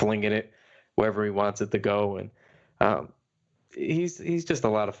he's just flinging it wherever he wants it to go. And he's just a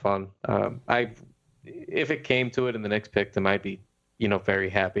lot of fun. If it came to it and the Knicks picked him, I'd be, very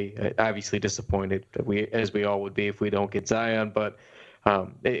happy. Obviously disappointed, as we all would be if we don't get Zion. But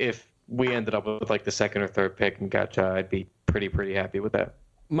if we ended up with like the second or third pick and got Ja, I'd be pretty happy with that.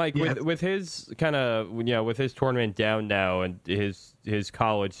 Mike, with his kind of with his tournament down now and his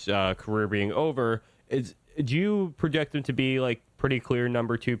college career being over, do you project him to be like pretty clear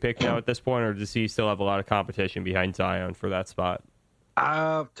number 2 pick now at this point, or does he still have a lot of competition behind Zion for that spot?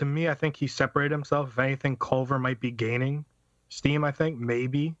 To me, I think he separated himself. If anything, Culver might be gaining steam. I think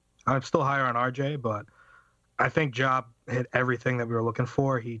maybe I'm still higher on RJ, but I think Ja hit everything that we were looking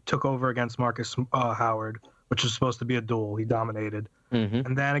for. He took over against Marcus Howard, which was supposed to be a duel. He dominated. Mm-hmm.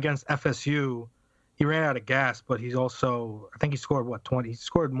 And then against FSU, he ran out of gas, but he's also, I think he scored 20? He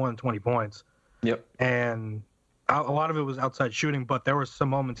scored more than 20 points. Yep. And a lot of it was outside shooting, but there were some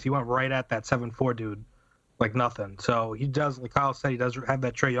moments he went right at that 7'4" dude like nothing. So he does, like Kyle said, he does have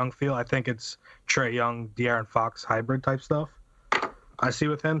that Trae Young feel. I think it's Trae Young, De'Aaron Fox hybrid type stuff I see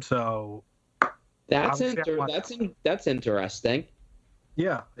with him. So that's interesting.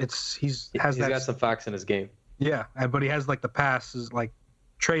 Yeah, he's got some Fox in his game. Yeah, but he has like the passes, like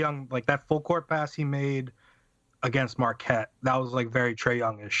Trae Young, like that full court pass he made against Marquette. That was like very Trae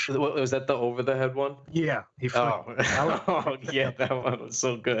Youngish. Was that the over the head one? Yeah, he yeah, that one was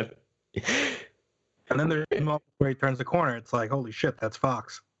so good. And then there's a moment where he turns the corner. It's like, holy shit, that's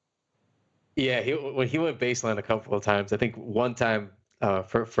Fox. Yeah, when he went baseline a couple of times. I think one time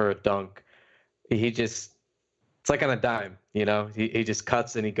for a dunk, it's like on a dime. He just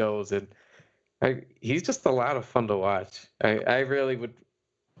cuts and he goes, and he's just a lot of fun to watch. I really would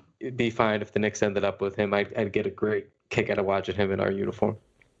be fine if the Knicks ended up with him. I'd get a great kick out of watching him in our uniform.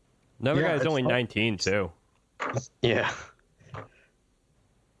 Another guy's only 19 too. Yeah.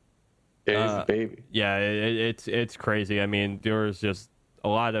 Yeah, he's a baby. Yeah, it's crazy. I mean, there's just a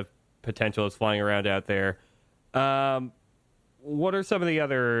lot of potential that's flying around out there. What are some of the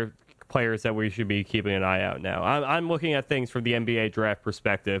other players that we should be keeping an eye out now? I'm looking at things from the NBA draft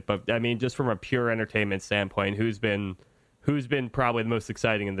perspective, but I mean, just from a pure entertainment standpoint, who's been probably the most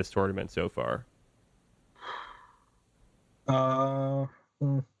exciting in this tournament so far?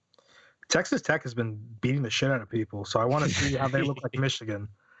 Texas Tech has been beating the shit out of people, so I want to see how they look like Michigan.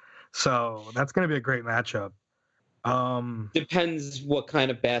 So that's going to be a great matchup. Depends what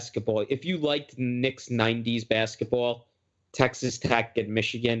kind of basketball. If you liked Knicks 90s basketball, Texas Tech and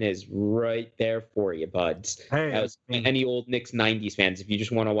Michigan is right there for you, buds. Hey, any old Knicks 90s fans, if you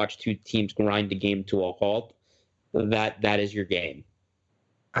just want to watch two teams grind a game to a halt, that is your game.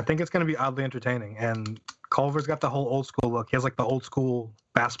 I think it's going to be oddly entertaining. And Culver's got the whole old school look. He has like the old school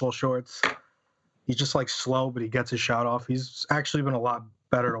basketball shorts. He's just like slow, but he gets his shot off. He's actually been a lot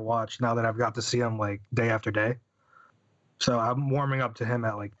better to watch now that I've got to see him like day after day. So I'm warming up to him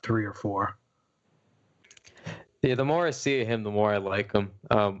at like 3 or 4. Yeah, the more I see him, the more I like him.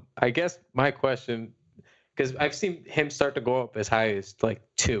 I guess my question, because I've seen him start to go up as high as like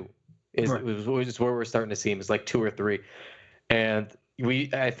 2, which is where we're starting to see him, is like 2 or 3. And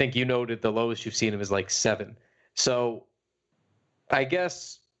I think you noted the lowest you've seen him is like 7. So I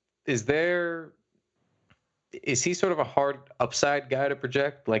guess, is he sort of a hard upside guy to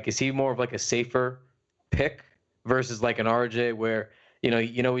project? Like, is he more of like a safer pick versus like an RJ where,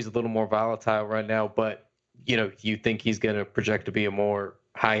 he's a little more volatile right now, but, you think he's going to project to be a more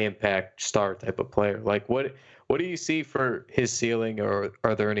high impact star type of player? Like, what do you see for his ceiling, or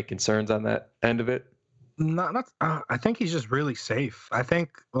are there any concerns on that end of it? I think he's just really safe. I think,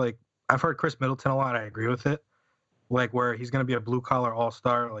 like, I've heard Chris Middleton a lot. I agree with it. Like, where he's going to be a blue collar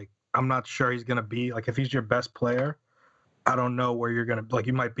all-star. Like, I'm not sure he's going to be, like, if he's your best player, I don't know where you're going to, like,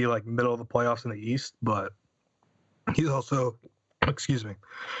 you might be like middle of the playoffs in the East, but he's also excuse me,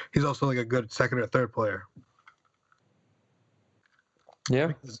 he's also like a good second or third player.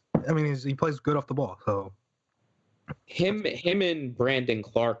 Yeah. I mean, he plays good off the ball. So Him and Brandon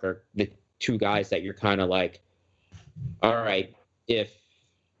Clark are the two guys that you're kind of like, all right, if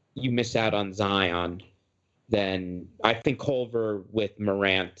you miss out on Zion, then I think Culver with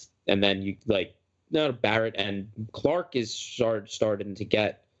Morant, and then you like no Barrett and Clark is starting to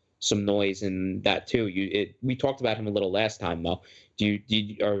get some noise in that too. We talked about him a little last time though.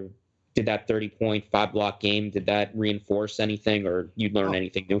 Did that 30-point 5-block game, did that reinforce anything, or you learn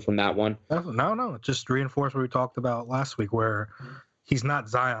anything new from that one? No, it just reinforced what we talked about last week, where he's not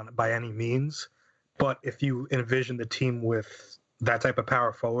Zion by any means, but if you envision the team with that type of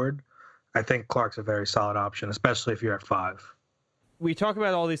power forward, I think Clark's a very solid option, especially if you're at 5. We talk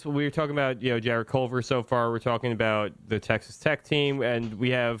about all these. We were talking about Jared Culver so far. We're talking about the Texas Tech team, and we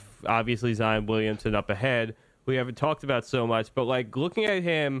have obviously Zion Williamson up ahead. We haven't talked about so much, but like looking at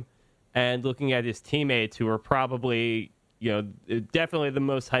him and looking at his teammates, who are probably definitely the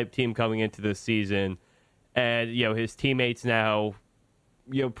most hyped team coming into this season, and his teammates now.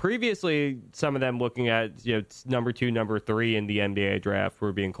 Previously, some of them looking at number 2, number 3 in the NBA draft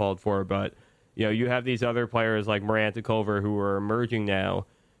were being called for, but you have these other players like Morant and Culver who are emerging now.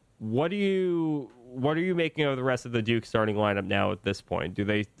 What are you making of the rest of the Duke starting lineup now at this point?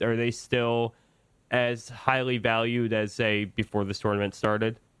 Are they still as highly valued as say before this tournament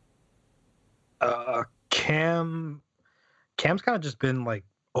started? Cam's kind of just been like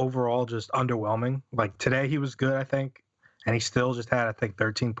overall just underwhelming. Like today he was good, I think. And he still just had, I think,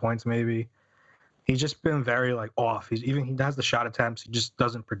 13 points maybe. He's just been very, like, off. He has the shot attempts. He just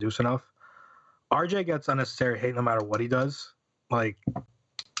doesn't produce enough. RJ gets unnecessary hate no matter what he does. Like,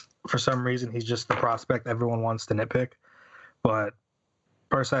 for some reason, he's just the prospect everyone wants to nitpick. But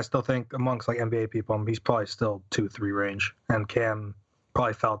personally, I still think amongst, like, NBA people, he's probably still 2-3 range. And Cam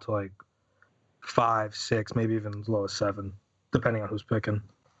probably fell to, like, 5, 6, maybe even as low as 7, depending on who's picking.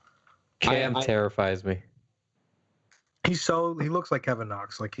 Cam terrifies me. He looks like Kevin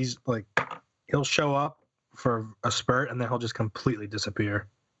Knox. Like he'll show up for a spurt and then he'll just completely disappear.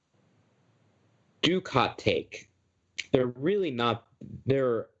 Duke hot take. They're really not.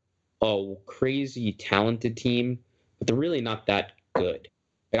 They're a crazy talented team, but they're really not that good.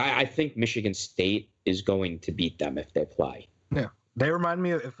 I think Michigan State is going to beat them if they play. Yeah, they remind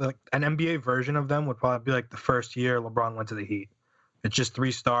me of like an NBA version of them would probably be like the first year LeBron went to the Heat. It's just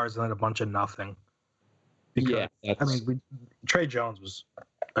 3 stars and then a bunch of nothing. Because, yeah, Trey Jones was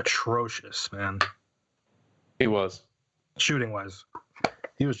atrocious, man. He was. Shooting-wise,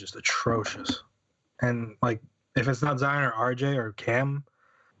 he was just atrocious. And, like, if it's not Zion or RJ or Cam,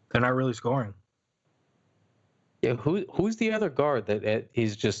 they're not really scoring. Yeah, who's the other guard that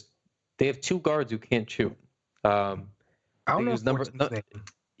he's just... They have 2 guards who can't shoot. I don't know.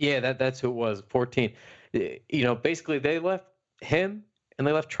 Yeah, that's who it was, 14. Basically, they left him and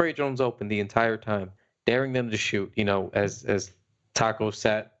they left Trey Jones open the entire time, daring them to shoot, as Taco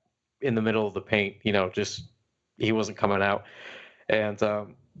sat in the middle of the paint, just he wasn't coming out. And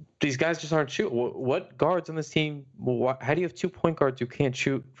these guys just aren't shooting. What guards on this team, how do you have 2 point guards who can't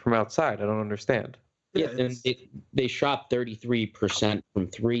shoot from outside? I don't understand. Yeah, and they shot 33% from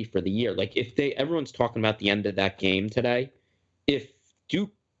 3 for the year. Like everyone's talking about the end of that game today. If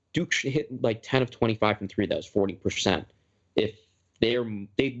Duke hit like 10 of 25 from 3, that was 40%. If they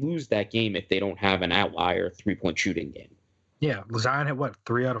lose that game if they don't have an outlier 3-point shooting game. Yeah, Zion hit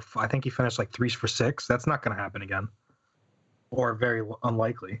 3 out of 5. I think he finished like 3 for 6. That's not going to happen again, or very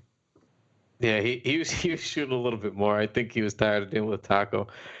unlikely. Yeah, he was shooting a little bit more. I think he was tired of dealing with Taco.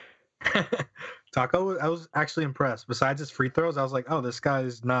 Taco, I was actually impressed. Besides his free throws, I was like, oh, this guy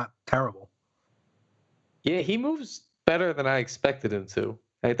is not terrible. Yeah, he moves better than I expected him to.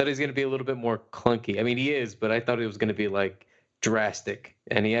 I thought he was going to be a little bit more clunky. I mean, he is, but I thought it was going to be like drastic,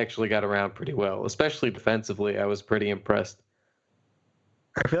 and he actually got around pretty well, especially defensively. I was pretty impressed.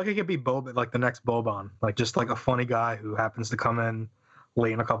 I feel like he could be like the next Boban, like just like a funny guy who happens to come in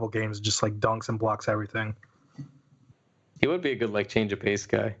late in a couple games, just like dunks and blocks everything. He would be a good like change of pace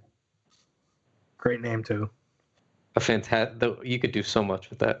guy. Great name too. A fantastic. You could do so much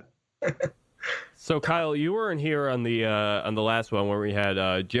with that. So Kyle, you weren't here on the last one where we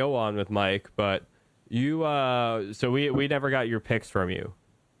had Joe on with Mike, but you so we never got your picks from you.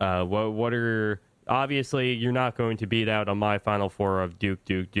 What are obviously you're not going to beat out on my Final Four of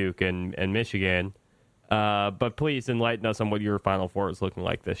Duke, and Michigan, but please enlighten us on what your Final Four is looking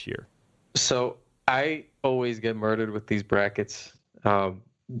like this year. So I always get murdered with these brackets. I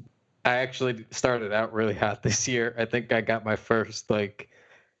actually started out really hot this year. I think I got my first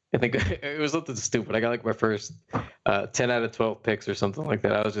I think it was something stupid. I got like my first 10 out of 12 picks or something like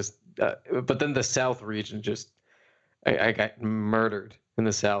that. I was just, but then the South region I got murdered in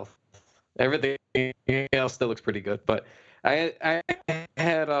the South. Everything else still looks pretty good, but I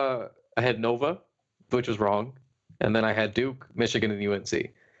had Nova, which was wrong, and then I had Duke, Michigan, and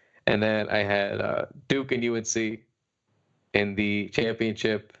UNC, and then I had Duke and UNC in the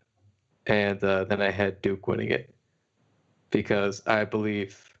championship, and then I had Duke winning it because I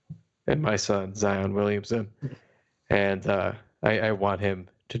believe in my son Zion Williamson, and I want him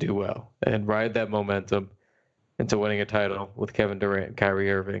to do well and ride that momentum into winning a title with Kevin Durant and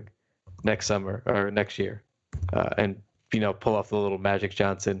Kyrie Irving next summer or next year, and pull off the little Magic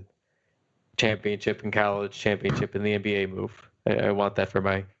Johnson championship in college, championship in the NBA move. I want that for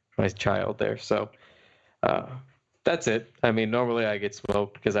my child there. So that's it. I mean, normally I get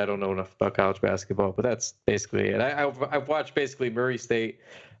smoked because I don't know enough about college basketball, but that's basically it. I've watched basically Murray State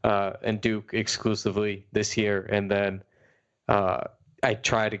and Duke exclusively this year, and then I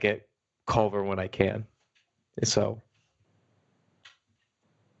try to get Culver when I can. So,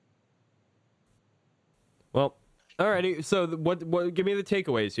 well, alrighty. So, what? Give me the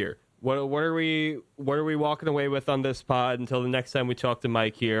takeaways here. What are we walking away with on this pod until the next time we talk to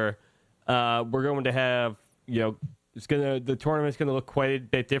Mike here? We're going to have the tournament's gonna look quite a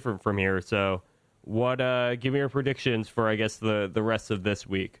bit different from here. So, what? Give me your predictions for I guess the rest of this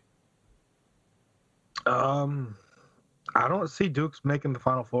week. I don't see Duke's making the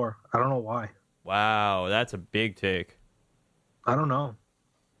Final Four. I don't know why. Wow, that's a big take. I don't know.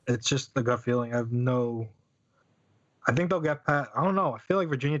 It's just the gut feeling. I think they'll get past. I don't know. I feel like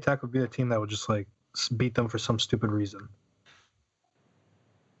Virginia Tech would be the team that would just beat them for some stupid reason.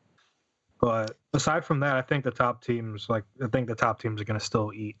 But aside from that, I think the top teams are going to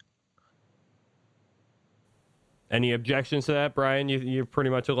still eat. Any objections to that, Brian? You're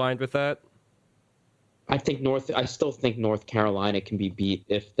pretty much aligned with that. I still think North Carolina can be beat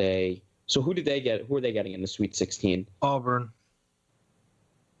if they. So who did they get? Who are they getting in the Sweet 16? Auburn.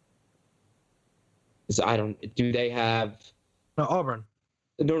 Do they have? No, Auburn.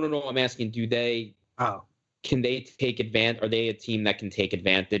 No. I'm asking. Do they? Oh. Can they take advantage? Are they a team that can take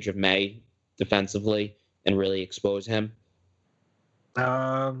advantage of May defensively and really expose him?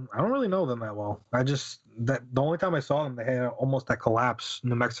 I don't really know them that well. The only time I saw them, they had almost that collapse,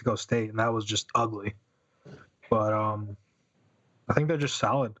 New Mexico State, and that was just ugly. But I think they're just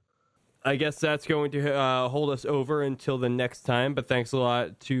solid. I guess that's going to hold us over until the next time. But thanks a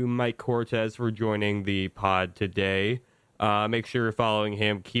lot to Mike Cortez for joining the pod today. Make sure you're following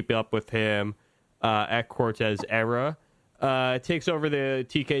him. Keep up with him at Cortez Era. Takes over the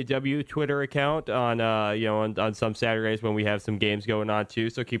TKW Twitter account on some Saturdays when we have some games going on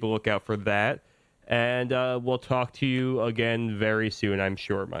too. So keep a lookout for that. And we'll talk to you again very soon, I'm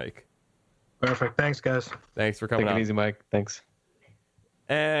sure, Mike. Perfect. Thanks, guys. Thanks for coming on. Take it easy, Mike. Thanks.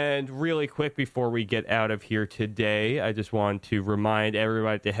 And really quick before we get out of here today, I just want to remind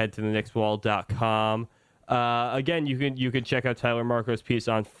everybody to head to thenixwall.com. Again, you can check out Tyler Marco's piece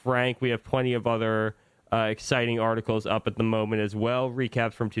on Frank. We have plenty of other exciting articles up at the moment as well.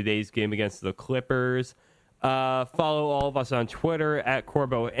 Recaps from today's game against the Clippers. Follow all of us on Twitter at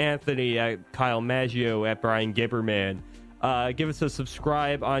Corbo Anthony, at Kyle Maggio, at Brian Gibberman. Give us a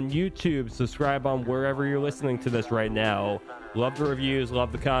subscribe on YouTube. Subscribe on wherever you're listening to this right now. Love the reviews.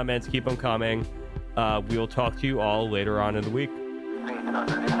 Love the comments. Keep them coming. We'll talk to you all later on in the week.